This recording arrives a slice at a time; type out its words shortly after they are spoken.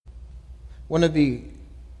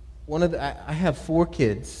I have 4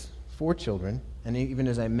 kids, 4 children, and even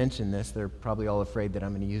as I mention this, they're probably all afraid that I'm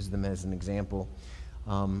going to use them as an example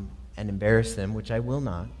and embarrass them, which I will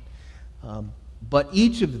not. But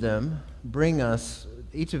each of them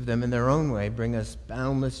in their own way bring us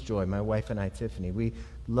boundless joy. My wife and I, Tiffany, we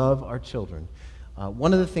love our children.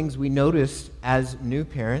 One of the things we noticed as new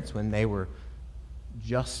parents when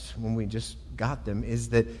we just got them is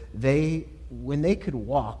that when they could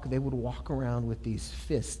walk, they would walk around with these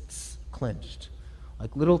fists clenched.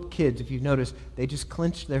 Like little kids, if you've noticed, they just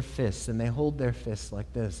clench their fists and they hold their fists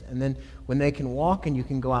like this. And then when they can walk and you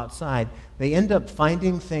can go outside, they end up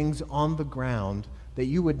finding things on the ground that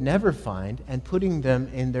you would never find and putting them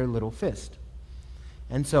in their little fist.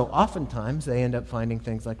 And so oftentimes they end up finding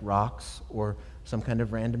things like rocks or some kind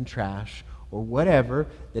of random trash or whatever,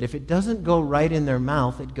 that if it doesn't go right in their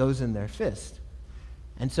mouth, it goes in their fist.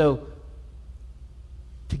 And so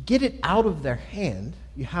to get it out of their hand,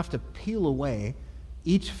 you have to peel away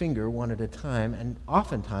each finger one at a time, and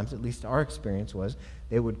oftentimes, at least our experience was,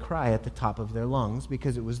 they would cry at the top of their lungs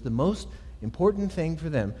because it was the most important thing for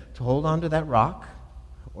them to hold on to that rock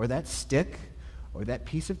or that stick or that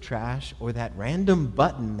piece of trash or that random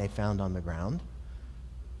button they found on the ground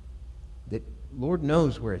that Lord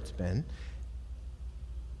knows where it's been,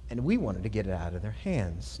 and we wanted to get it out of their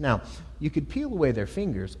hands. Now, you could peel away their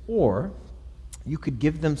fingers, or you could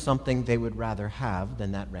give them something they would rather have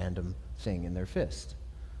than that random thing in their fist.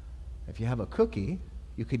 If you have a cookie,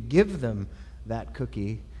 you could give them that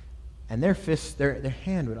cookie, and their fist, their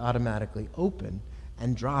hand would automatically open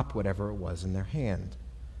and drop whatever it was in their hand.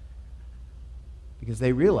 Because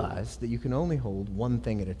they realized that you can only hold one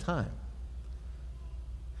thing at a time.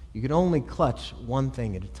 You can only clutch one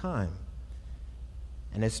thing at a time.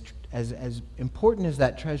 And as important as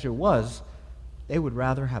that treasure was, they would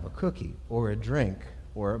rather have a cookie or a drink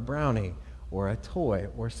or a brownie or a toy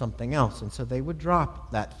or something else. And so they would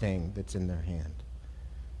drop that thing that's in their hand.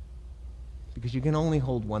 Because you can only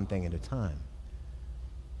hold one thing at a time.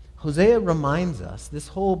 Hosea reminds us, this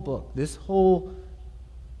whole book, this whole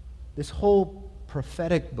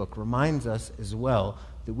prophetic book reminds us as well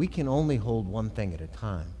that we can only hold one thing at a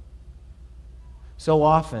time. So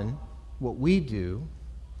often, what we do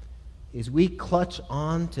is we clutch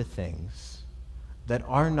on to things that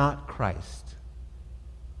are not Christ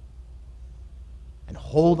and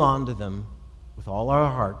hold on to them with all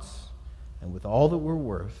our hearts and with all that we're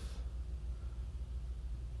worth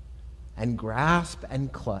and grasp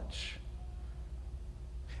and clutch.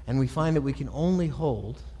 And we find that we can only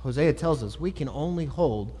hold, Hosea tells us, we can only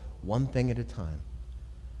hold one thing at a time.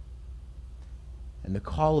 And the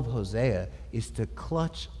call of Hosea is to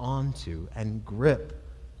clutch onto and grip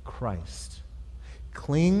Christ.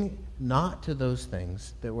 Cling not to those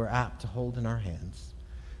things that we're apt to hold in our hands,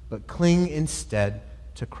 but cling instead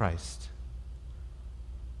to Christ.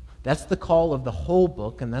 That's the call of the whole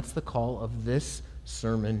book, and that's the call of this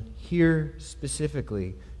sermon here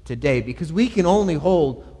specifically today, because we can only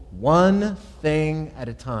hold one thing at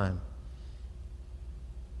a time.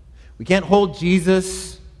 We can't hold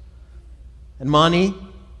Jesus and money,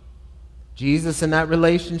 Jesus and that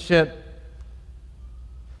relationship,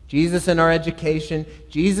 Jesus and our education,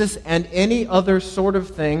 Jesus and any other sort of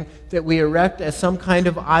thing that we erect as some kind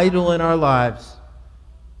of idol in our lives.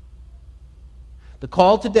 The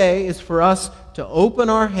call today is for us to open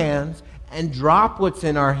our hands and drop what's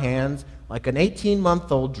in our hands, like an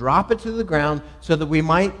 18-month-old, drop it to the ground so that we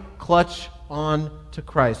might clutch on to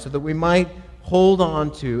Christ, so that we might hold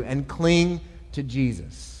on to and cling to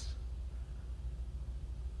Jesus.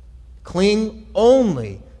 Cling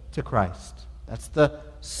only to Christ. That's the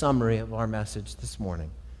summary of our message this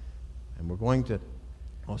morning. And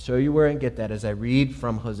I'll show you where I get that as I read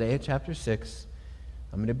from Hosea chapter 6.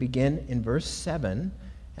 I'm going to begin in verse 7,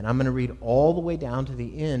 and I'm going to read all the way down to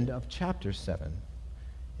the end of chapter 7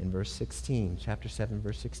 in verse 16. Chapter 7,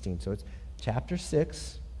 verse 16. So it's chapter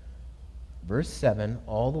 6, verse 7,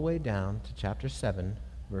 all the way down to chapter 7,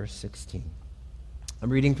 verse 16. I'm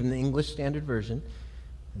reading from the English Standard Version,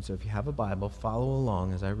 and so if you have a Bible, follow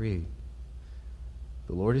along as I read.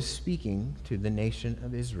 The Lord is speaking to the nation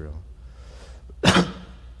of Israel.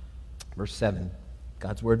 Verse 7,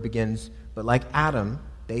 God's word begins, "But like Adam,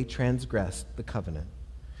 they transgressed the covenant.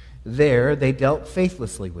 There they dealt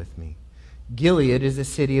faithlessly with me. Gilead is a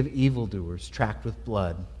city of evildoers, tracked with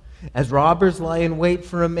blood. As robbers lie in wait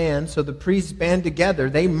for a man, so the priests band together.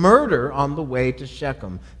 They murder on the way to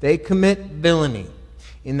Shechem. They commit villainy.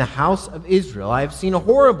 In the house of Israel I have seen a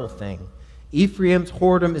horrible thing. Ephraim's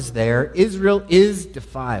whoredom is there. Israel is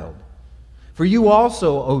defiled. For you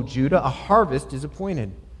also, O Judah, a harvest is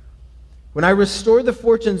appointed. When I restore the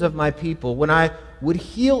fortunes of my people, when I would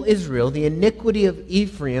heal Israel, the iniquity of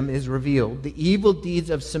Ephraim is revealed, the evil deeds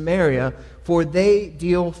of Samaria, for they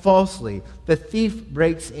deal falsely. The thief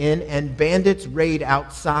breaks in, and bandits raid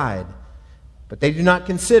outside. But they do not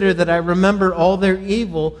consider that I remember all their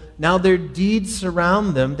evil. Now their deeds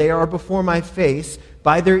surround them. They are before my face.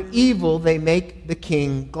 By their evil they make the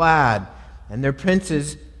king glad, and their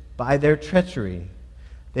princes by their treachery.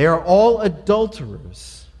 They are all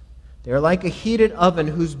adulterers. They are like a heated oven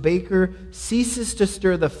whose baker ceases to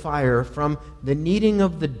stir the fire from the kneading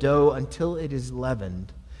of the dough until it is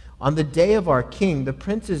leavened. On the day of our king, the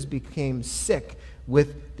princes became sick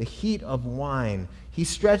with the heat of wine. He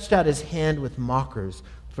stretched out his hand with mockers,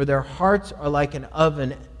 for their hearts are like an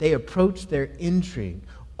oven. They approach their intrigue.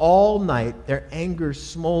 All night their anger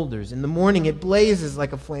smolders. In the morning it blazes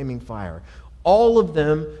like a flaming fire. All of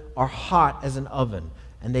them are hot as an oven,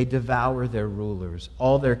 and they devour their rulers.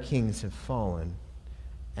 All their kings have fallen,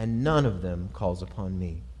 and none of them calls upon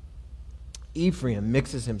me. Ephraim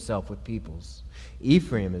mixes himself with peoples.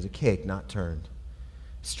 Ephraim is a cake not turned.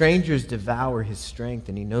 Strangers devour his strength,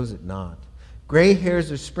 and he knows it not. Gray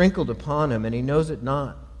hairs are sprinkled upon him, and he knows it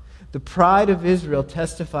not. The pride of Israel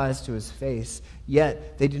testifies to his face,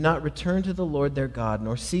 yet they do not return to the Lord their God,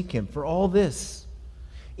 nor seek him. For all this,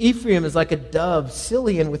 Ephraim is like a dove,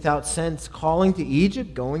 silly and without sense, calling to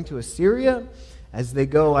Egypt, going to Assyria. As they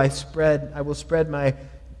go, I will spread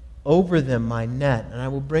over them my net, and I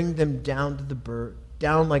will bring them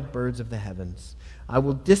down like birds of the heavens. I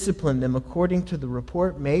will discipline them according to the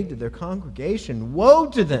report made to their congregation. Woe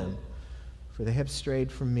to them, for they have strayed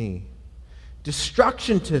from me.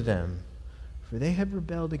 Destruction to them, for they have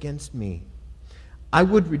rebelled against me. I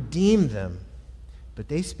would redeem them, but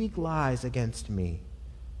they speak lies against me.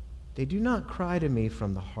 They do not cry to me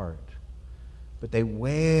from the heart, but they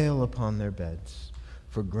wail upon their beds.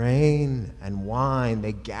 For grain and wine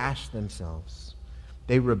they gash themselves.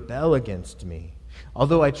 They rebel against me.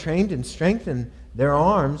 Although I trained and strengthened their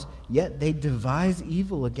arms, yet they devise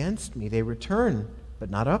evil against me. They return, but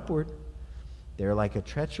not upward. They are like a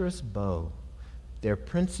treacherous bow. Their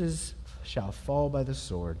princes shall fall by the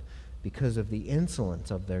sword because of the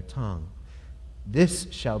insolence of their tongue. This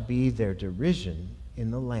shall be their derision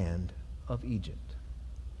in the land of Egypt.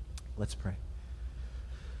 Let's pray.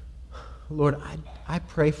 Lord, I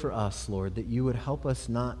pray for us, Lord, that you would help us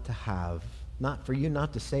not for you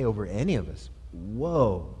not to say over any of us,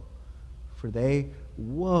 woe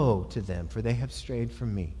to them, for they have strayed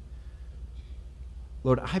from me.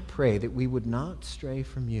 Lord, I pray that we would not stray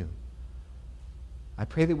from you. I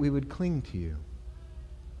pray that we would cling to you.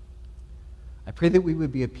 I pray that we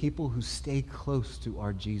would be a people who stay close to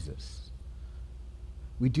our Jesus.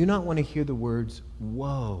 We do not want to hear the words,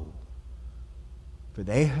 woe, for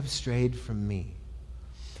they have strayed from me.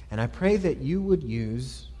 And I pray that you would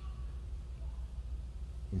use,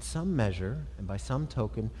 in some measure and by some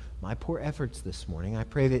token, my poor efforts this morning. I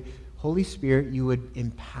pray that, Holy Spirit, you would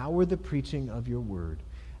empower the preaching of your word.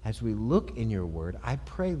 As we look in your word, I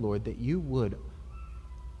pray, Lord, that you would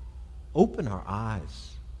open our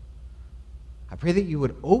eyes. I pray that you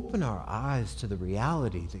would open our eyes to the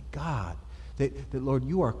reality that God, that Lord,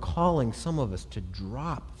 you are calling some of us to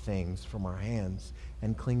drop things from our hands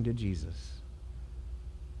and cling to Jesus.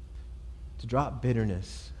 To drop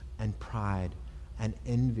bitterness and pride and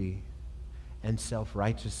envy and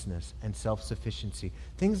self-righteousness and self-sufficiency,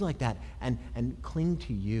 things like that, and cling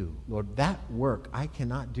to you. Lord, that work I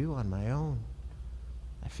cannot do on my own.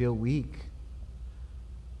 I feel weak.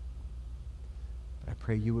 But I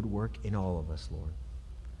pray you would work in all of us, Lord.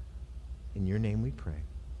 In your name we pray.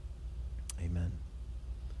 Amen.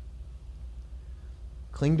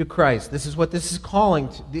 Cling to Christ. This is what this is calling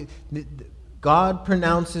to. God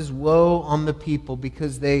pronounces woe on the people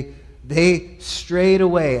because they strayed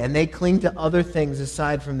away and they cling to other things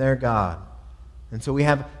aside from their God. And so we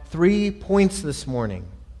have 3 points this morning.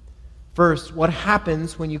 First, what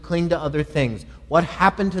happens when you cling to other things? What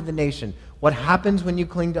happened to the nation? What happens when you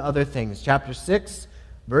cling to other things? Chapter 6,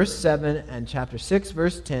 verse 7 and chapter 6,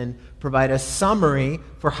 verse 10 provide a summary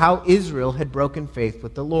for how Israel had broken faith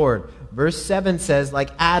with the Lord. Verse 7 says, like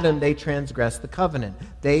Adam, they transgressed the covenant.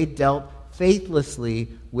 They dealt faithlessly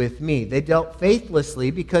with me. They dealt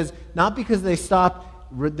faithlessly not because they stopped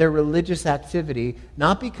their religious activity,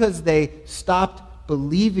 not because they stopped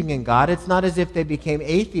believing in God. It's not as if they became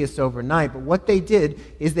atheists overnight, but what they did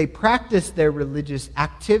is they practiced their religious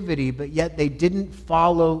activity, but yet they didn't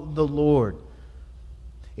follow the Lord.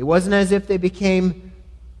 It wasn't as if they became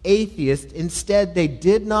atheists. Instead, they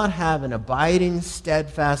did not have an abiding,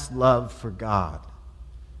 steadfast love for God.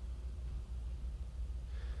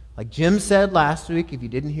 Like Jim said last week, if you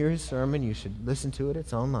didn't hear his sermon, you should listen to it.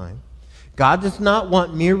 It's online. God does not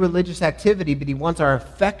want mere religious activity, but he wants our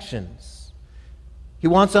affections. He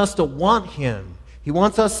wants us to want him. He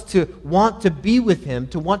wants us to want to be with him,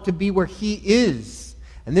 to want to be where he is.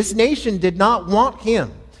 And this nation did not want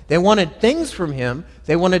him. They wanted things from him.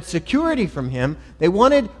 They wanted security from him. They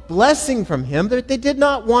wanted blessing from him, but they did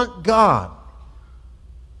not want God.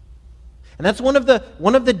 And that's one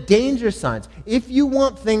of the danger signs. If you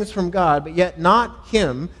want things from God, but yet not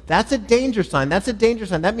him, that's a danger sign. That's a danger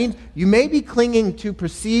sign. That means you may be clinging to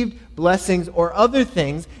perceived blessings or other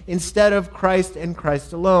things instead of Christ and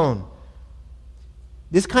Christ alone.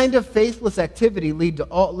 This kind of faithless activity led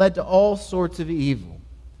to all sorts of evil.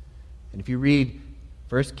 And if you read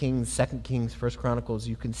 1 Kings, 2 Kings, 1 Chronicles,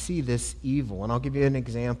 you can see this evil. And I'll give you an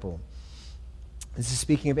example. This is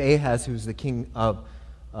speaking of Ahaz, who's the king of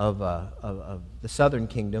the southern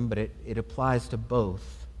kingdom, but it applies to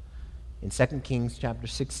both. In 2 Kings chapter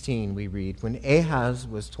 16, we read, when Ahaz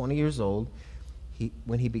was 20 years old,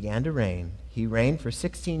 when he began to reign, he reigned for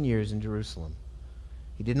 16 years in Jerusalem.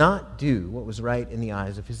 He did not do what was right in the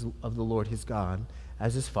eyes of the Lord his God,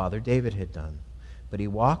 as his father David had done, but he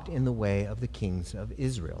walked in the way of the kings of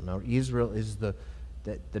Israel. Now, Israel is the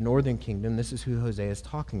northern kingdom. This is who Hosea is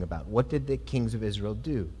talking about. What did the kings of Israel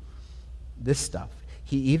do? This stuff.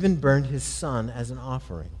 He even burned his son as an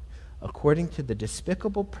offering, according to the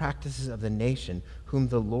despicable practices of the nation whom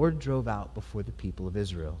the Lord drove out before the people of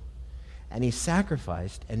Israel. And he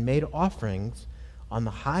sacrificed and made offerings on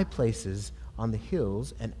the high places, on the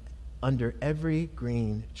hills, and under every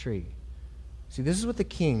green tree. See, this is what the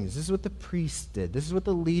kings, this is what the priests did, this is what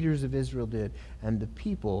the leaders of Israel did, and the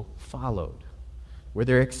people followed. Were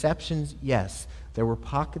there exceptions? Yes. There were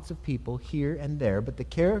pockets of people here and there, but the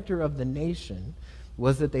character of the nation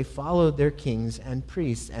was that they followed their kings and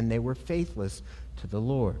priests, and they were faithless to the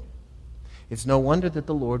Lord. It's no wonder that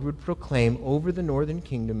the Lord would proclaim over the northern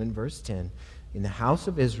kingdom in verse 10, in the house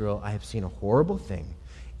of Israel I have seen a horrible thing.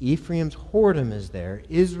 Ephraim's whoredom is there.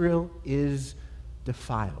 Israel is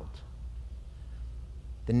defiled.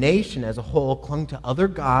 The nation as a whole clung to other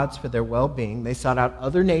gods for their well-being. They sought out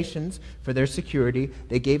other nations for their security.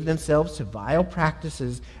 They gave themselves to vile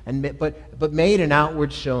practices, but made an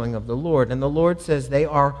outward showing of the Lord. And the Lord says they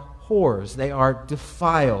are whores. They are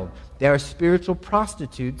defiled. They are spiritual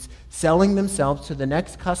prostitutes selling themselves to the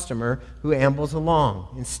next customer who ambles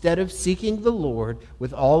along, instead of seeking the Lord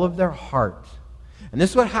with all of their heart. And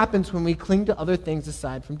this is what happens when we cling to other things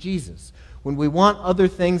aside from Jesus. When we want other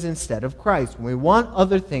things instead of Christ, when we want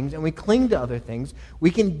other things and we cling to other things, we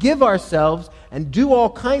can give ourselves and do all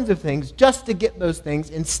kinds of things just to get those things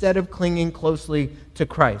instead of clinging closely to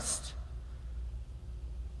Christ.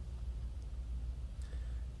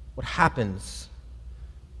 What happens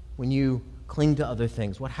when you cling to other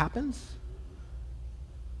things? What happens?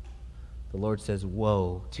 The Lord says,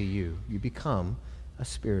 woe to you. You become a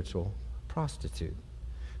spiritual prostitute.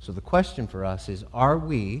 So the question for us is,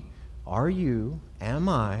 am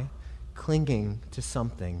I clinging to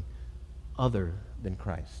something other than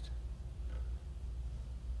Christ?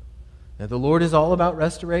 Now, the Lord is all about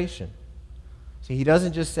restoration. See, he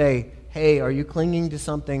doesn't just say, hey, are you clinging to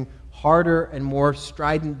something harder and more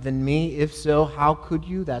strident than me? If so, how could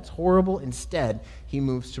you? That's horrible. Instead, he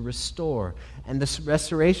moves to restore. And this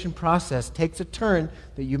restoration process takes a turn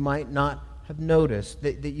that you might not have noticed,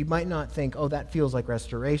 that you might not think, oh, that feels like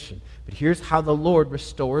restoration. But here's how the Lord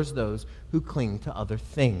restores those who cling to other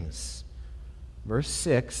things. Verse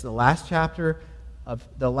 6, the last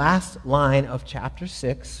line of chapter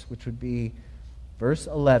 6, which would be verse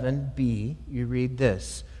 11b, you read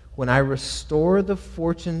this: when I restore the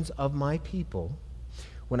fortunes of my people,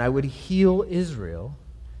 when I would heal Israel,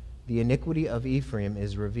 the iniquity of Ephraim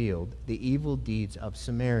is revealed, the evil deeds of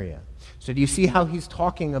Samaria. So do you see how he's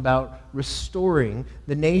talking about restoring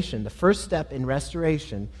the nation? The first step in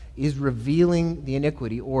restoration is revealing the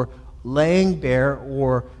iniquity, or laying bare,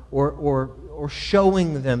 or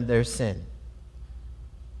showing them their sin.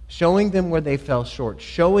 Showing them where they fell short,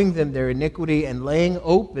 showing them their iniquity, and laying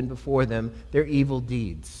open before them their evil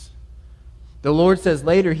deeds. The Lord says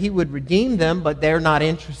later he would redeem them, but they're not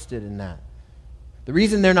interested in that. The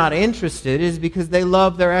reason they're not interested is because they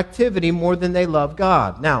love their activity more than they love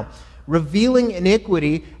God. Now, revealing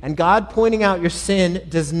iniquity and God pointing out your sin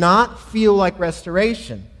does not feel like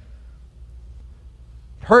restoration.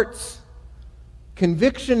 It hurts.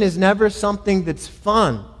 Conviction is never something that's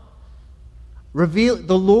fun. The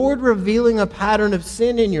Lord revealing a pattern of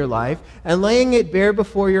sin in your life and laying it bare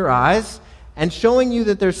before your eyes and showing you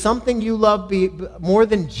that there's something you love more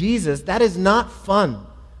than Jesus, that is not fun.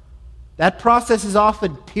 That process is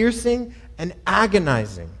often piercing and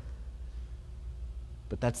agonizing.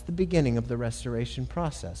 But that's the beginning of the restoration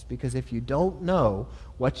process, because if you don't know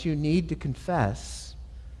what you need to confess,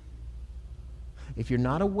 if you're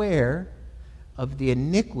not aware of the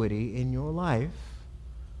iniquity in your life,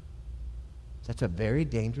 that's a very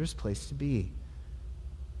dangerous place to be.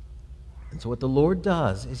 And so what the Lord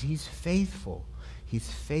does is he's faithful.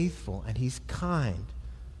 He's faithful and he's kind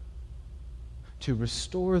to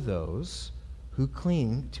restore those who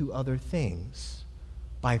cling to other things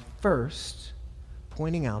by first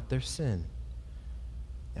pointing out their sin.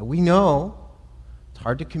 Now we know it's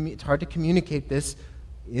hard to communicate this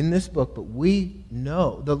in this book, but we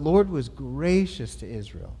know the Lord was gracious to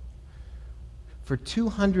Israel. For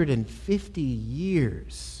 250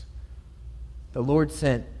 years, the Lord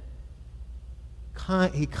sent,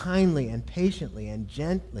 he kindly and patiently and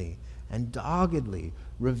gently and doggedly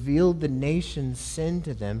revealed the nation's sin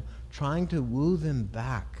to them, trying to woo them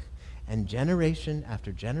back. And generation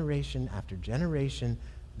after generation after generation,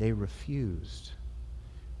 they refused.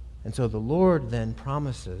 And so the Lord then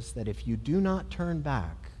promises that if you do not turn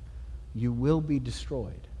back, you will be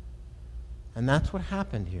destroyed. And that's what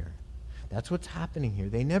happened here. That's what's happening here.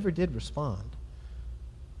 They never did respond.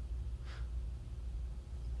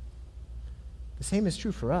 The same is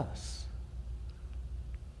true for us.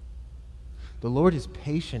 The Lord is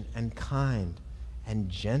patient and kind and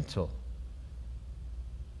gentle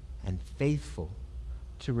and faithful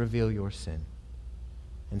to reveal your sin.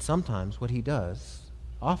 And sometimes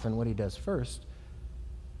often what he does first,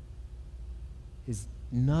 is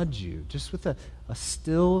nudge you just with a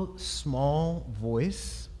still small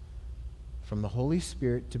voice from the Holy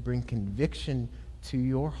Spirit to bring conviction to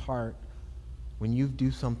your heart when you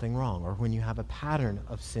do something wrong or when you have a pattern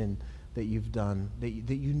of sin that you've done that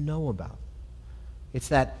you know about. It's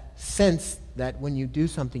that sense that when you do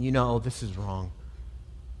something, you know, oh, this is wrong.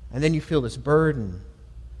 And then you feel this burden.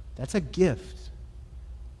 That's a gift.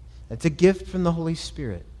 That's a gift from the Holy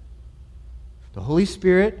Spirit. The Holy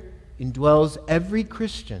Spirit indwells every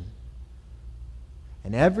Christian.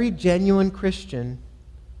 And every genuine Christian,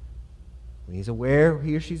 when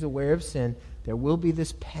he or she's aware of sin, there will be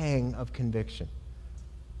this pang of conviction.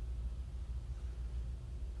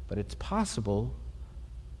 But it's possible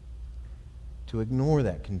to ignore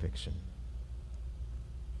that conviction.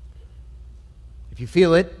 If you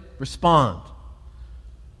feel it, respond.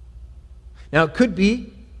 Now, it could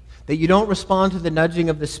be that you don't respond to the nudging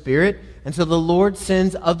of the Spirit, and so the Lord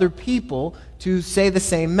sends other people to say the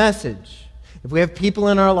same message. If we have people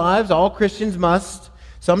in our lives, all Christians must.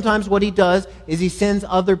 Sometimes what he does is he sends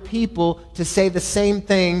other people to say the same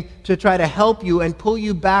thing to try to help you and pull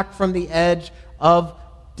you back from the edge of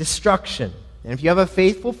destruction. And if you have a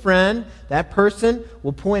faithful friend, that person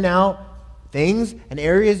will point out things and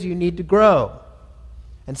areas you need to grow.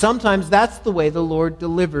 And sometimes that's the way the Lord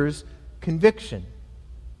delivers conviction.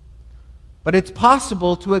 But it's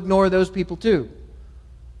possible to ignore those people too.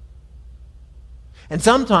 And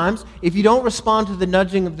sometimes, if you don't respond to the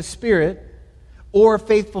nudging of the Spirit or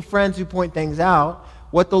faithful friends who point things out,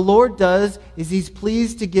 what the Lord does is he's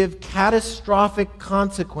pleased to give catastrophic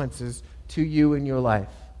consequences to you in your life.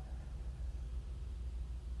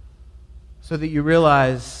 So that you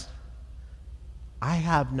realize, I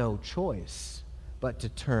have no choice but to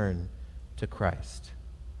turn to Christ.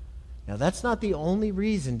 Now, that's not the only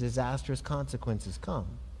reason disastrous consequences come.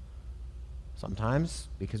 Sometimes,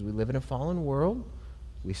 because we live in a fallen world,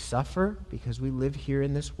 we suffer because we live here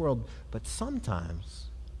in this world. But sometimes,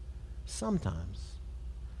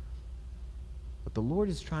 what the Lord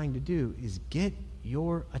is trying to do is get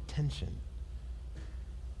your attention.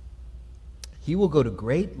 He will go to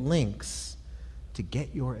great lengths to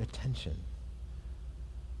get your attention.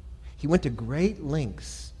 He went to great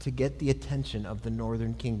lengths to get the attention of the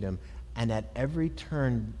northern kingdom, and at every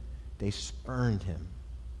turn they spurned him.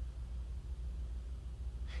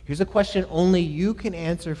 Here's a question only you can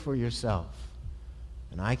answer for yourself,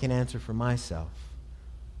 and I can answer for myself.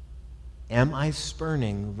 Am I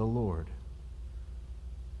spurning the Lord?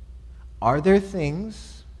 Are there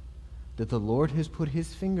things that the Lord has put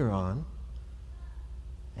his finger on,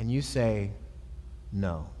 and you say,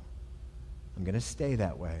 no, I'm going to stay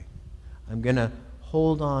that way. I'm going to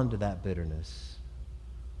hold on to that bitterness.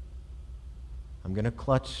 I'm going to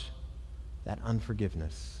clutch that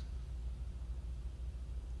unforgiveness.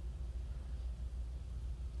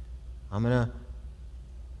 I'm going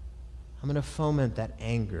to foment that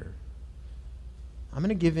anger. I'm going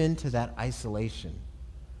to give in to that isolation.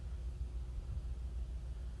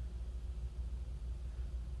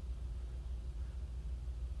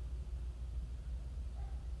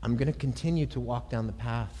 I'm going to continue to walk down the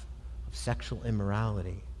path sexual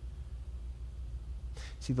immorality.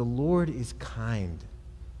 See, the Lord is kind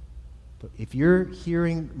But if you're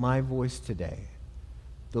hearing my voice today,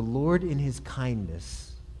 the Lord in his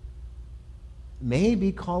kindness may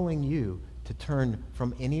be calling you to turn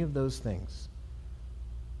from any of those things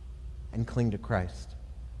and cling to Christ.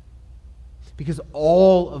 Because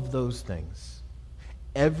all of those things,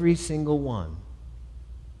 every single one,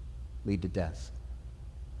 lead to death.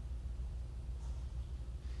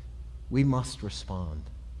 We must respond.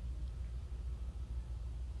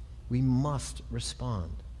 We must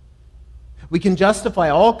respond. We can justify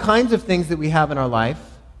all kinds of things that we have in our life.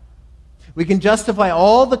 We can justify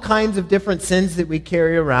all the kinds of different sins that we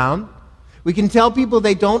carry around. We can tell people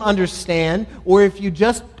they don't understand, or if you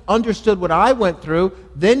just understood what I went through,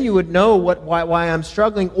 then you would know why I'm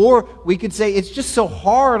struggling. Or we could say, it's just so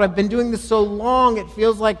hard. I've been doing this so long. It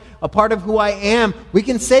feels like a part of who I am. We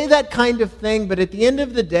can say that kind of thing, but at the end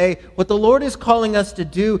of the day, what the Lord is calling us to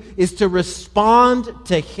do is to respond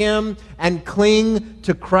to him and cling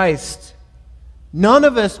to Christ. None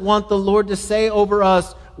of us want the Lord to say over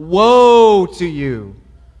us, woe to you.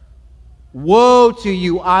 Woe to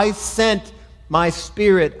you. I sent my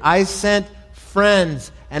Spirit. I sent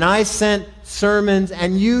friends. And I sent sermons,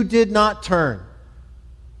 and you did not turn.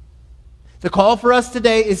 The call for us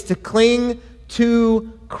today is to cling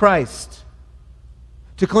to Christ.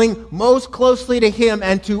 To cling most closely to him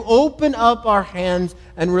and to open up our hands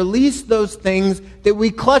and release those things that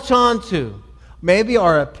we clutch onto. Maybe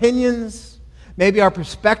our opinions, maybe our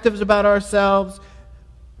perspectives about ourselves,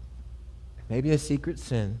 maybe a secret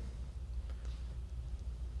sin.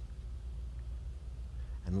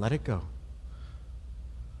 And let it go.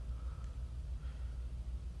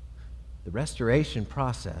 The restoration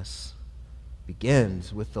process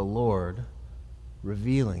begins with the Lord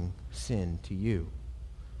revealing sin to you.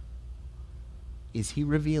 Is he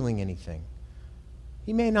revealing anything?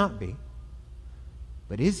 He may not be,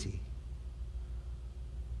 but is he?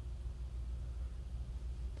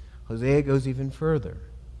 Hosea goes even further,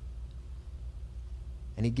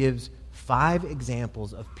 and he gives 5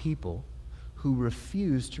 examples of people who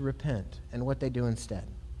refuse to repent and what they do instead.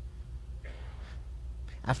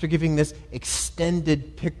 After giving this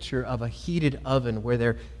extended picture of a heated oven where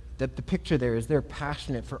the picture there is they're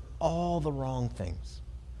passionate for all the wrong things.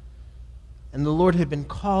 And the Lord had been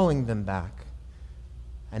calling them back.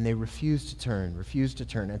 And they refused to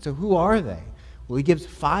turn. And so who are they? Well, he gives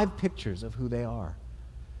 5 pictures of who they are.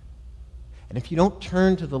 And if you don't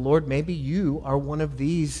turn to the Lord, maybe you are one of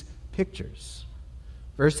these pictures.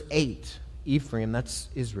 Verse 8, Ephraim, that's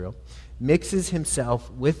Israel, mixes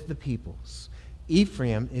himself with the peoples.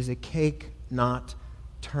 Ephraim is a cake not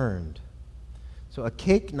turned. So a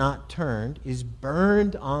cake not turned is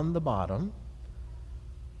burned on the bottom,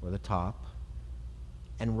 or the top,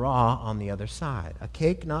 and raw on the other side. A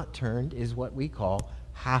cake not turned is what we call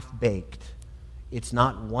half-baked. It's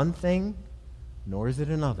not one thing, nor is it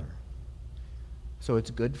another. So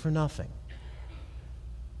it's good for nothing.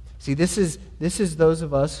 See, this is those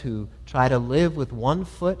of us who try to live with one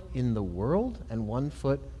foot in the world and one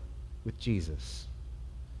foot with Jesus,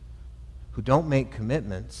 who don't make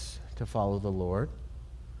commitments to follow the Lord,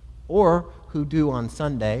 or who do on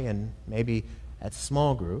Sunday and maybe at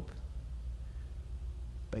small group,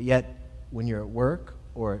 but yet when you're at work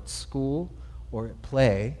or at school or at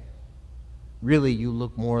play, really you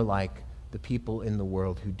look more like the people in the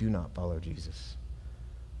world who do not follow Jesus.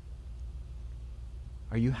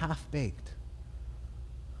 Are you half-baked?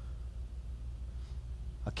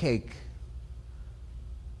 A cake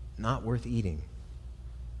not worth eating.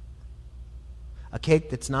 A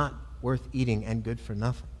cake that's not worth eating and good for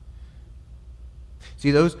nothing.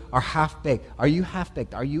 See, those are half-baked. Are you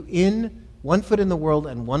half-baked? Are you in one foot in the world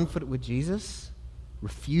and one foot with Jesus,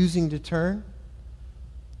 refusing to turn?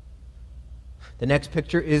 The next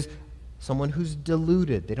picture is someone who's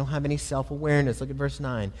deluded. They don't have any self-awareness. Look at verse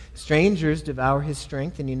 9. Strangers devour his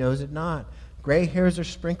strength, and he knows it not. Gray hairs are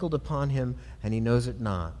sprinkled upon him, and he knows it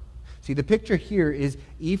not. See, the picture here is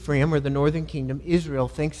Ephraim, or the northern kingdom. Israel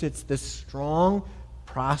thinks it's this strong,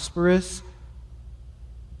 prosperous,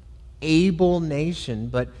 able nation,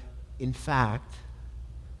 but in fact,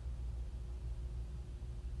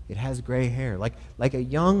 it has gray hair. Like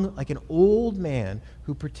an old man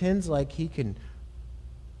who pretends like he can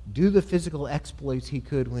do the physical exploits he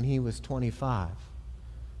could when he was 25.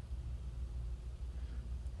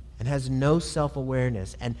 And has no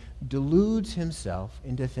self-awareness and deludes himself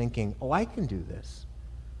into thinking, oh, I can do this.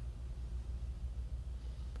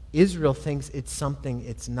 Israel thinks it's something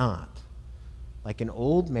it's not, like an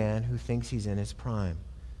old man who thinks he's in his prime.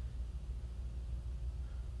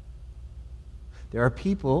 There are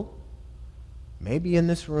people, maybe in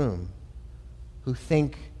this room, who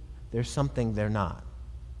think there's something they're not.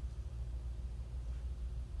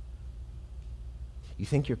 You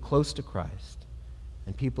think you're close to Christ,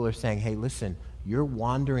 and people are saying, hey, listen, you're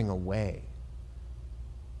wandering away.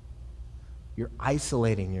 You're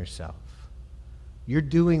isolating yourself. You're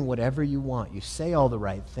doing whatever you want. You say all the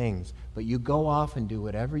right things, but you go off and do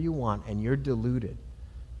whatever you want, and you're deluded.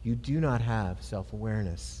 You do not have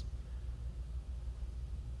self-awareness.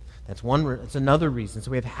 That's another reason. So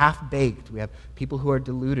we have half-baked. We have people who are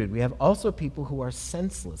deluded. We have also people who are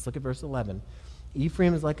senseless. Look at verse 11.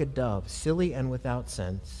 Ephraim is like a dove, silly and without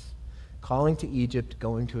sense, calling to Egypt,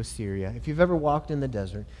 going to Assyria. If you've ever walked in the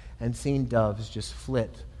desert and seen doves just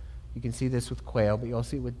flit, you can see this with quail, but you also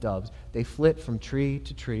see it with doves. They flit from tree,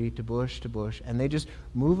 to bush, and they just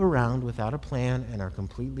move around without a plan and are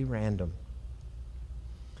completely random.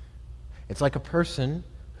 It's like a person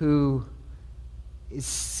who is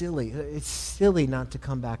silly. It's silly not to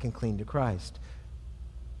come back and cling to Christ.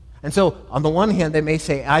 And so, on the one hand, they may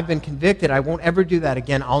say, I've been convicted. I won't ever do that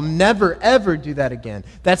again. I'll never, ever do that again.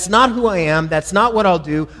 That's not who I am. That's not what I'll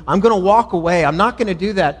do. I'm going to walk away. I'm not going to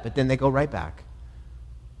do that. But then they go right back.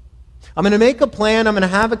 I'm going to make a plan. I'm going to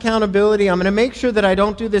have accountability. I'm going to make sure that I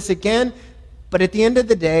don't do this again. But at the end of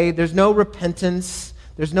the day, there's no repentance.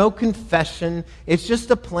 There's no confession. It's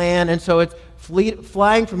just a plan. And so it's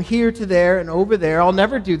flying from here to there and over there. I'll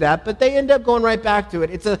never do that. But they end up going right back to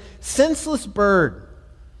it. It's a senseless bird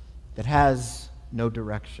that has no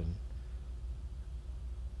direction.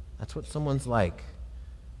 That's what someone's like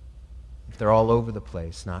if they're all over the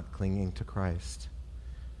place, not clinging to Christ.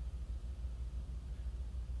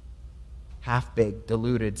 Half-baked,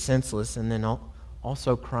 deluded, senseless, and then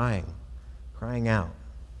also crying out.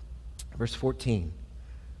 Verse 14,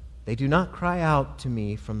 they do not cry out to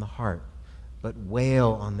me from the heart, but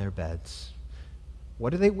wail on their beds.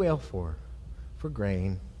 What do they wail for? For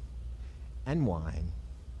grain and wine.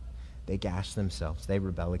 They gash themselves. They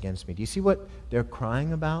rebel against me. Do you see what they're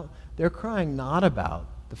crying about? They're crying not about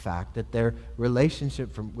the fact that their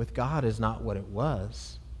relationship with God is not what it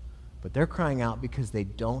was, but they're crying out because they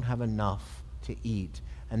don't have enough to eat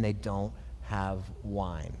and they don't have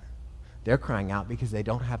wine. They're crying out because they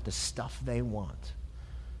don't have the stuff they want.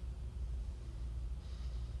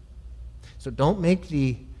 So don't make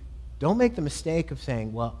the mistake of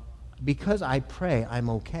saying, well, because I pray, I'm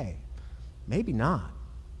okay. Maybe not.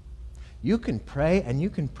 You can pray, and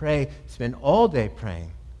you can pray, spend all day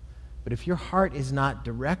praying. But if your heart is not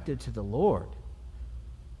directed to the Lord,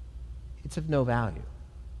 it's of no value.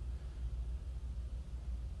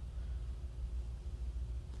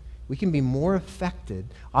 We can be more affected.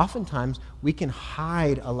 Oftentimes, we can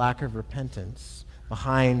hide a lack of repentance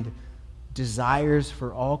behind desires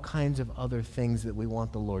for all kinds of other things that we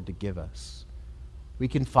want the Lord to give us. We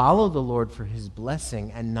can follow the Lord for His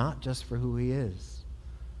blessing and not just for who He is.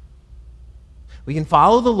 We can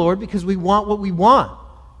follow the Lord because we want what we want.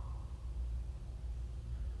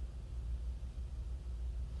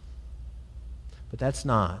 But that's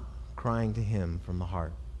not crying to Him from the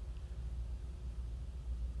heart.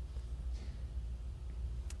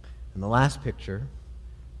 And the last picture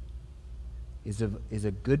is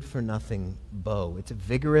a good-for-nothing bow. It's a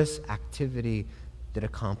vigorous activity that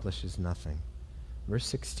accomplishes nothing. Verse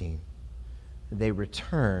 16, they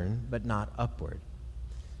return, but not upward.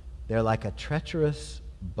 They're like a treacherous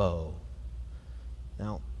bow.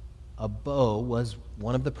 Now, a bow was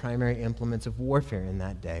one of the primary implements of warfare in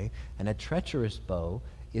that day, and a treacherous bow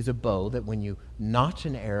is a bow that when you notch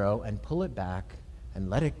an arrow and pull it back and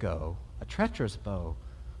let it go, a treacherous bow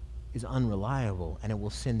is unreliable, and it will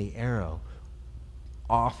send the arrow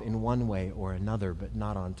off in one way or another, but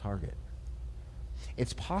not on target.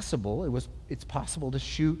 It's possible to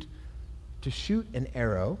shoot an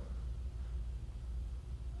arrow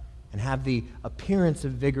and have the appearance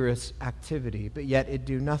of vigorous activity, but yet it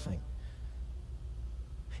do nothing.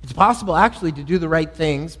 It's possible actually to do the right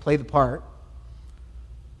things, play the part,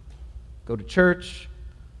 go to church,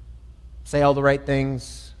 say all the right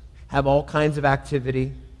things, have all kinds of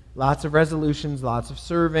activity, lots of resolutions, lots of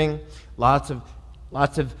serving, lots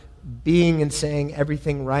of being and saying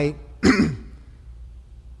everything right,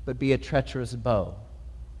 but be a treacherous bow,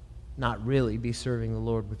 not really be serving the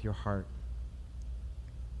Lord with your heart.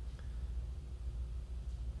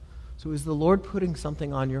 So is the Lord putting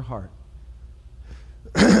something on your heart?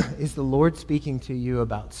 Is the Lord speaking to you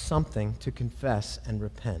about something to confess and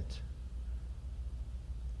repent?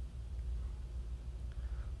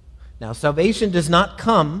 Now, salvation does not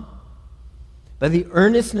come by the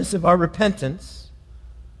earnestness of our repentance,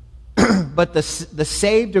 but the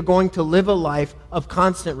saved are going to live a life of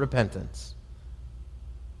constant repentance.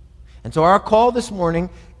 And so our call this morning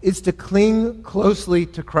is to cling closely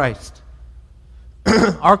to Christ.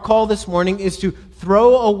 Our call this morning is to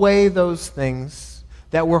throw away those things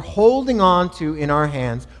that we're holding on to in our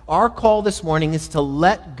hands, our call this morning is to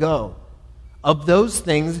let go of those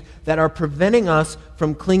things that are preventing us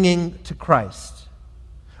from clinging to Christ.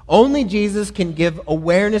 Only Jesus can give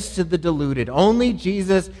awareness to the deluded. Only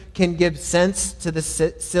Jesus can give sense to the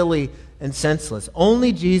silly and senseless.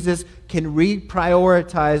 Only Jesus can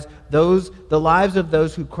reprioritize the lives of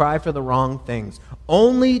those who cry for the wrong things.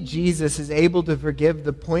 Only Jesus is able to forgive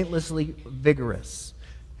the pointlessly vigorous.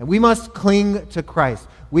 And we must cling to Christ.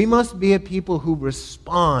 We must be a people who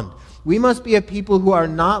respond. We must be a people who are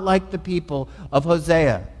not like the people of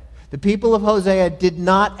Hosea. The people of Hosea did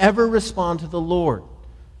not ever respond to the Lord.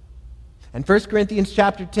 And 1 Corinthians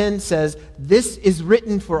chapter 10 says, this is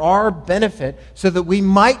written for our benefit so that we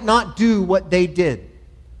might not do what they did.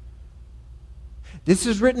 This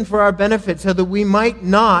is written for our benefit so that we might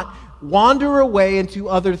not wander away into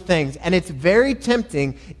other things. And it's very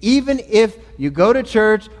tempting, even if you go to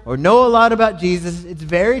church or know a lot about Jesus, it's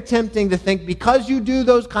very tempting to think because you do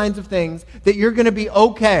those kinds of things that you're going to be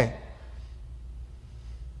okay.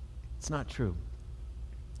 It's not true.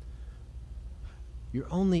 You're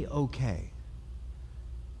only okay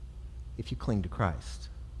if you cling to Christ.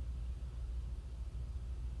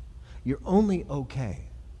 You're only okay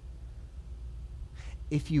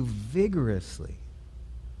if you vigorously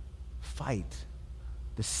fight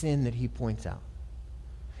the sin that he points out.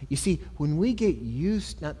 You see, when we get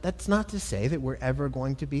used, now that's not to say that we're ever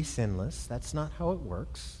going to be sinless. That's not how it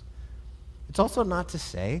works. It's also not to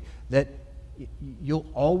say that you'll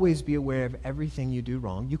always be aware of everything you do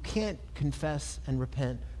wrong. You can't confess and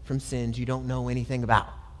repent from sins you don't know anything about.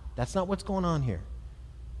 That's not what's going on here.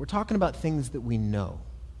 We're talking about things that we know.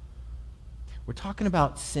 We're talking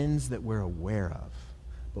about sins that we're aware of,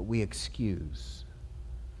 but we excuse.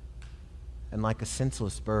 And like a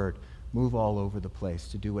senseless bird, move all over the place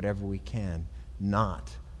to do whatever we can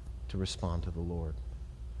not to respond to the Lord.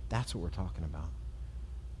 That's what we're talking about.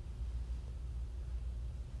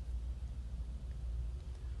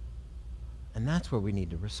 And that's where we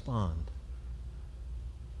need to respond.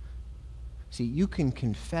 See, you can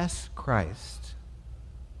confess Christ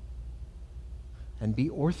and be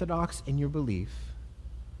orthodox in your belief,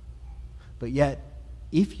 but yet,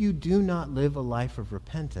 if you do not live a life of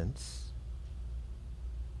repentance,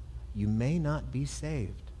 you may not be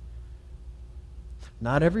saved.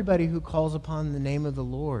 Not everybody who calls upon the name of the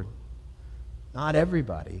Lord, not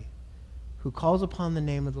everybody who calls upon the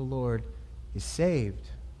name of the Lord is saved.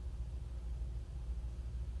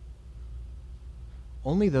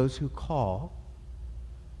 Only those who call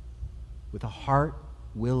with a heart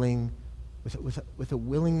willing, with a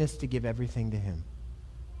willingness to give everything to him.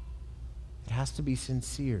 It has to be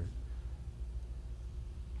sincere.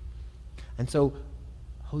 And so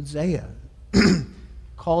Hosea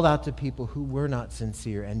called out to people who were not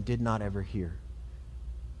sincere and did not ever hear.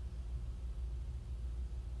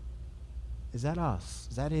 Is that us?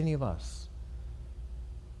 Is that any of us?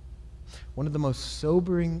 One of the most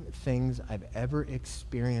sobering things I've ever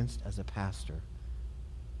experienced as a pastor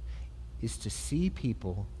is to see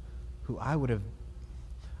people who I would have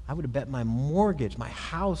bet my mortgage, my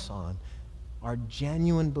house on, are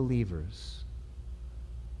genuine believers.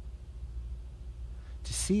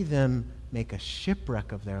 To see them make a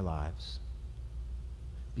shipwreck of their lives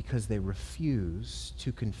because they refuse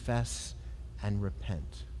to confess and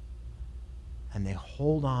repent. And they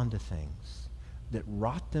hold on to things that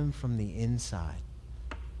rot them from the inside.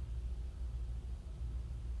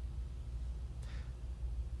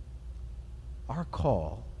 Our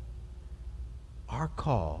call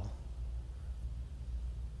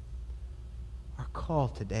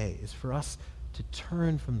today is for us to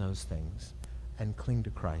turn from those things and cling to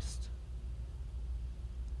Christ.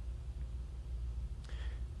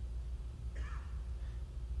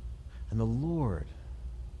 And the Lord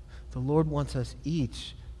wants us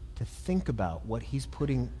each to think about what he's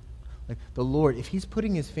putting, like the Lord, if he's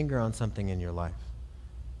putting his finger on something in your life,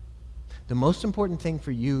 the most important thing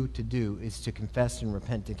for you to do is to confess and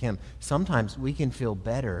repent to him. Sometimes we can feel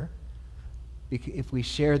better if we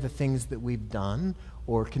share the things that we've done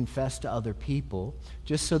or confess to other people,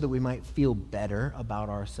 just so that we might feel better about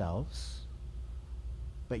ourselves,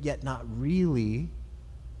 but yet not really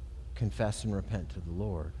confess and repent to the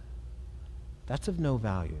Lord. That's of no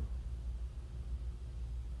value.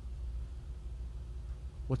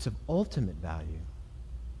 What's of ultimate value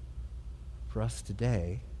for us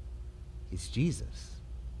today is Jesus.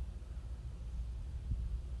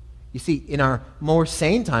 You see, in our more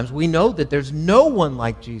sane times, we know that there's no one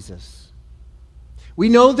like Jesus. We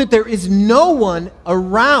know that there is no one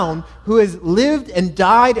around who has lived and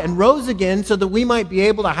died and rose again so that we might be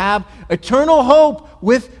able to have eternal hope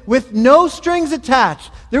with no strings attached.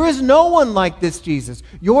 There is no one like this Jesus.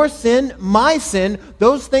 Your sin, my sin,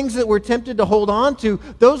 those things that we're tempted to hold on to,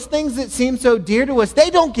 those things that seem so dear to us, they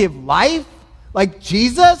don't give life like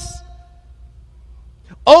Jesus.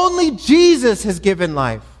 Only Jesus has given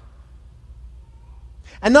life.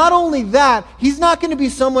 And not only that, he's not going to be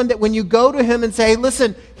someone that when you go to him and say,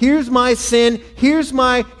 listen, here's my sin, here's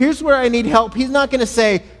where I need help. He's not going to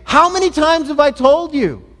say, how many times have I told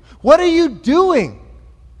you? What are you doing?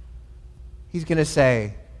 He's going to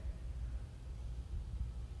say,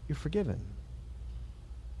 you're forgiven.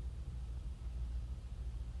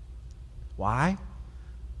 Why?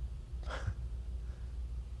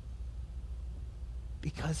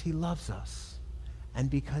 Because he loves us and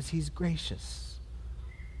because he's gracious.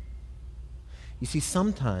 You see,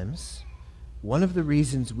 sometimes one of the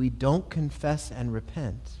reasons we don't confess and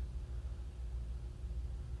repent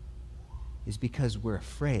is because we're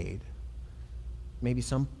afraid, maybe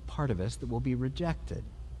some part of us, that we'll be rejected.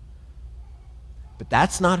 But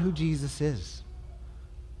that's not who Jesus is.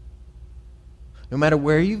 No matter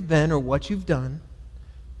where you've been or what you've done,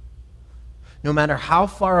 no matter how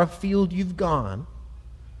far afield you've gone,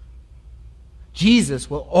 Jesus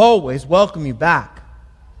will always welcome you back.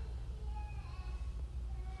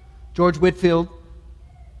 George Whitefield,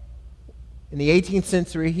 in the 18th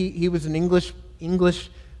century, he was an English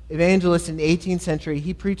evangelist in the 18th century.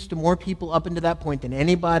 He preached to more people up until that point than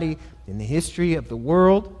anybody in the history of the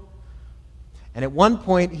world. And at one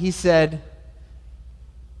point he said,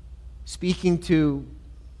 speaking to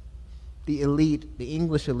the elite, the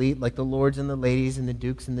English elite, like the lords and the ladies and the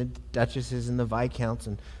dukes and the duchesses and the viscounts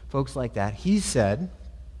and folks like that, he said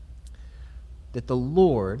that the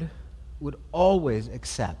Lord would always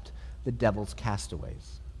accept the devil's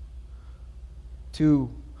castaways. Two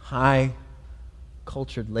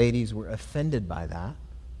high-cultured ladies were offended by that,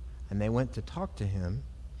 and they went to talk to him.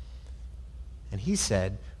 And he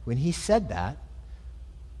said, when he said that,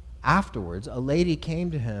 afterwards, a lady came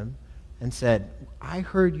to him and said, I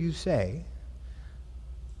heard you say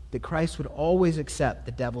that Christ would always accept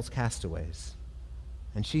the devil's castaways.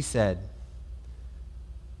 And she said,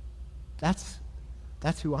 that's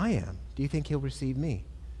who I am. Do you think he'll receive me?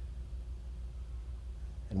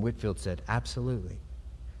 And Whitefield said, absolutely.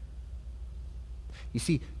 You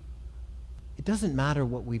see, it doesn't matter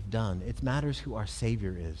what we've done. It matters who our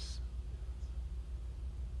Savior is.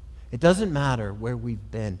 It doesn't matter where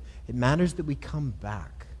we've been. It matters that we come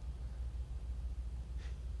back.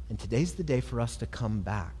 And today's the day for us to come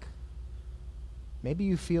back. Maybe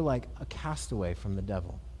you feel like a castaway from the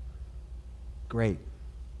devil. Great.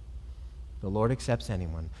 The Lord accepts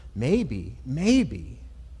anyone. Maybe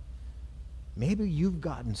you've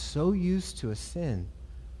gotten so used to a sin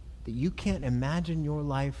that you can't imagine your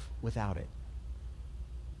life without it.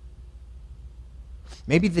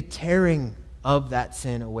 Maybe the tearing of that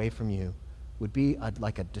sin away from you would be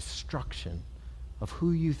like a destruction of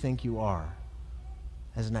who you think you are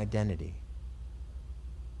as an identity.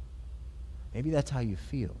 Maybe that's how you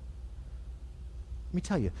feel. Let me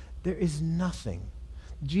tell you, there is nothing.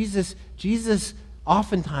 Jesus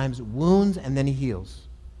oftentimes wounds and then he heals.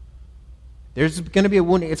 There's going to be a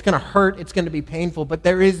wound. It's going to hurt. It's going to be painful. But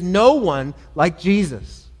there is no one like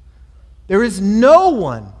Jesus. There is no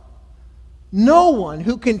one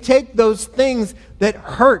who can take those things that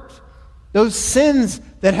hurt, those sins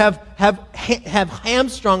that have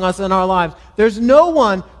hamstrung us in our lives. There's no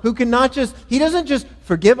one who can he doesn't just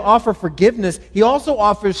offer forgiveness. He also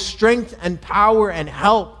offers strength and power and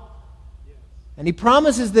help. And he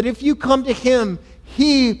promises that if you come to him,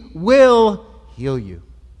 he will heal you.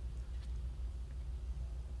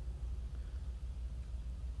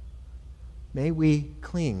 May we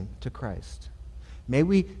cling to Christ. May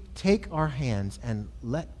we take our hands and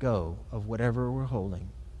let go of whatever we're holding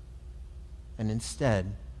and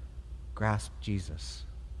instead grasp Jesus.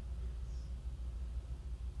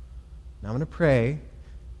 Now I'm going to pray,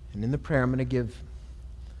 and in the prayer I'm going to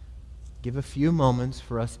give a few moments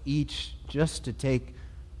for us each just to take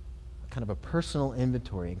kind of a personal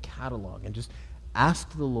inventory and catalog and just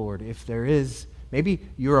ask the Lord if there is, maybe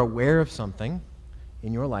you're aware of something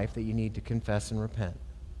in your life that you need to confess and repent.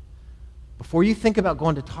 Before you think about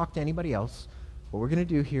going to talk to anybody else, what we're going to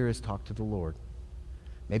do here is talk to the Lord.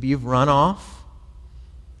 Maybe you've run off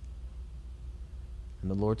and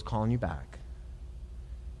the Lord's calling you back.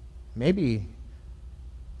 Maybe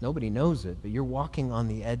nobody knows it, but you're walking on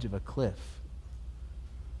the edge of a cliff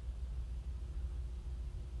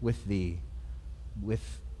with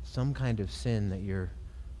some kind of sin that you're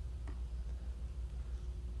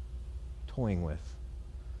toying with.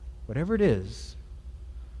 Whatever it is,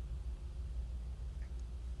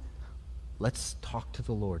 let's talk to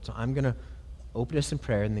the Lord. So I'm going to open us in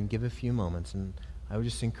prayer and then give a few moments. And I would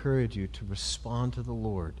just encourage you to respond to the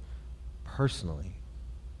Lord personally.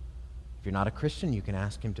 If you're not a Christian, you can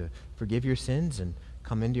ask him to forgive your sins and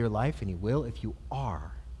come into your life, and he will. If you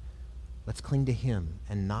are, let's cling to him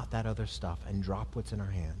and not that other stuff and drop what's in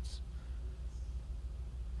our hands.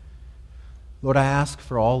 Lord, I ask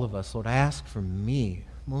for all of us. Lord, I ask for me.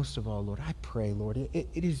 Most of all, Lord, I pray, Lord, it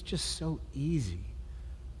is just so easy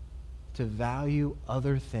to value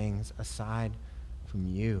other things aside from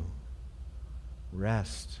you.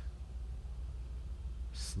 Rest,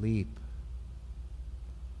 sleep,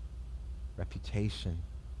 reputation.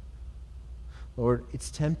 Lord,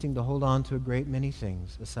 it's tempting to hold on to a great many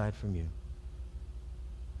things aside from you.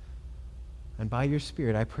 And by your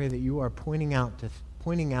Spirit, I pray that you are pointing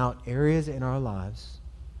out areas in our lives,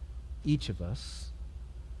 each of us,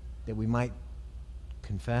 that we might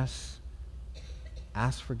confess,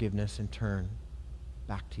 ask forgiveness, and turn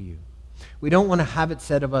back to you. We don't want to have it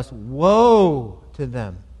said of us, woe to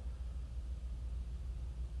them.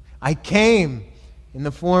 I came in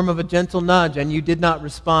the form of a gentle nudge, and you did not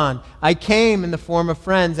respond. I came in the form of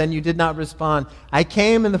friends, and you did not respond. I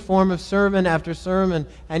came in the form of sermon after sermon,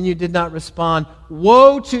 and you did not respond.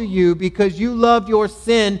 Woe to you, because you loved your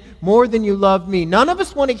sin more than you loved me. None of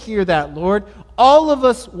us want to hear that, Lord. All of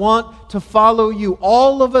us want to follow you.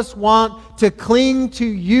 All of us want to cling to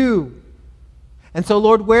you. And so,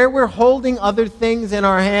 Lord, where we're holding other things in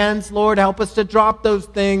our hands, Lord, help us to drop those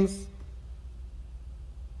things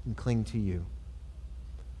and cling to you.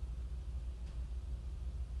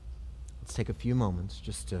 Let's take a few moments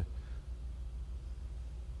just to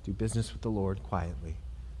do business with the Lord quietly.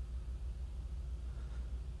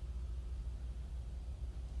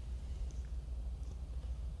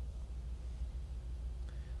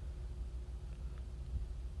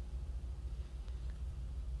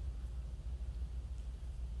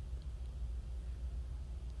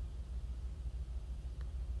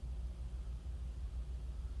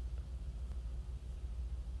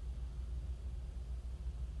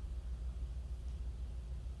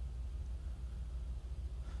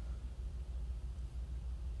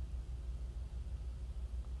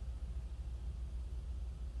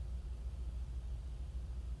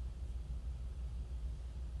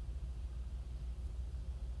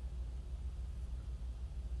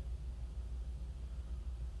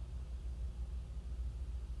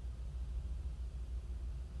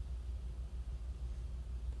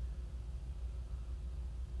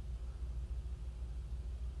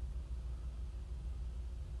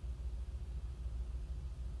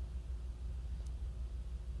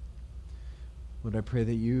 Lord, I pray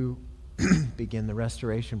that you begin the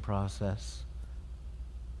restoration process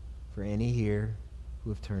for any here who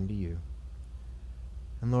have turned to you.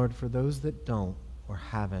 And Lord, for those that don't or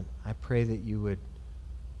haven't, I pray that you would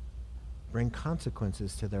bring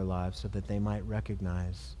consequences to their lives so that they might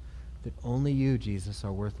recognize that only you, Jesus,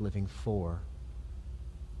 are worth living for.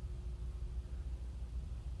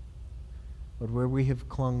 Lord, where we have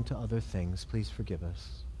clung to other things, please forgive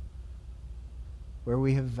us. Where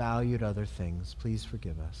we have valued other things, please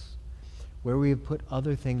forgive us. Where we have put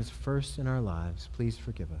other things first in our lives, please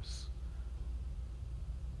forgive us.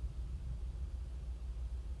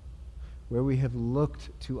 Where we have looked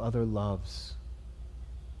to other loves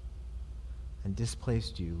and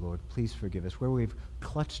displaced you, Lord, please forgive us. Where we've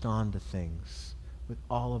clutched on to things with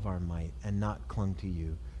all of our might and not clung to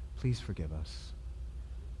you, please forgive us.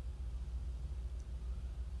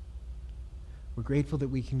 We're grateful that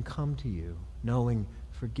we can come to you knowing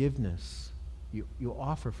forgiveness. You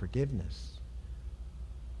offer forgiveness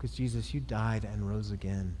because, Jesus, you died and rose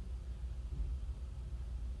again.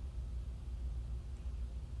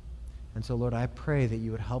 And so, Lord, I pray that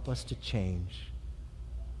you would help us to change.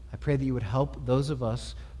 I pray that you would help those of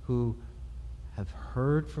us who have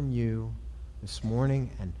heard from you this morning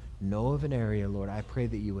and know of an area, Lord. I pray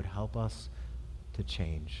that you would help us to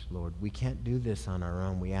change, Lord. We can't do this on our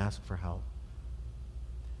own. We ask for help.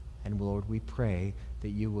 And Lord, we pray that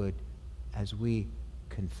you would, as we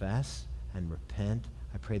confess and repent,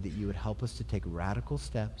 I pray that you would help us to take radical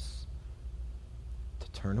steps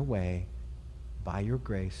to turn away by your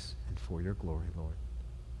grace and for your glory, Lord.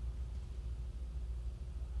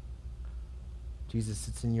 Jesus,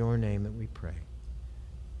 it's in your name that we pray.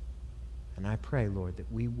 And I pray, Lord,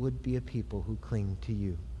 that we would be a people who cling to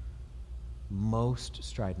you most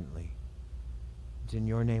stridently. It's in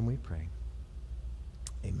your name we pray.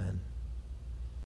 Amen.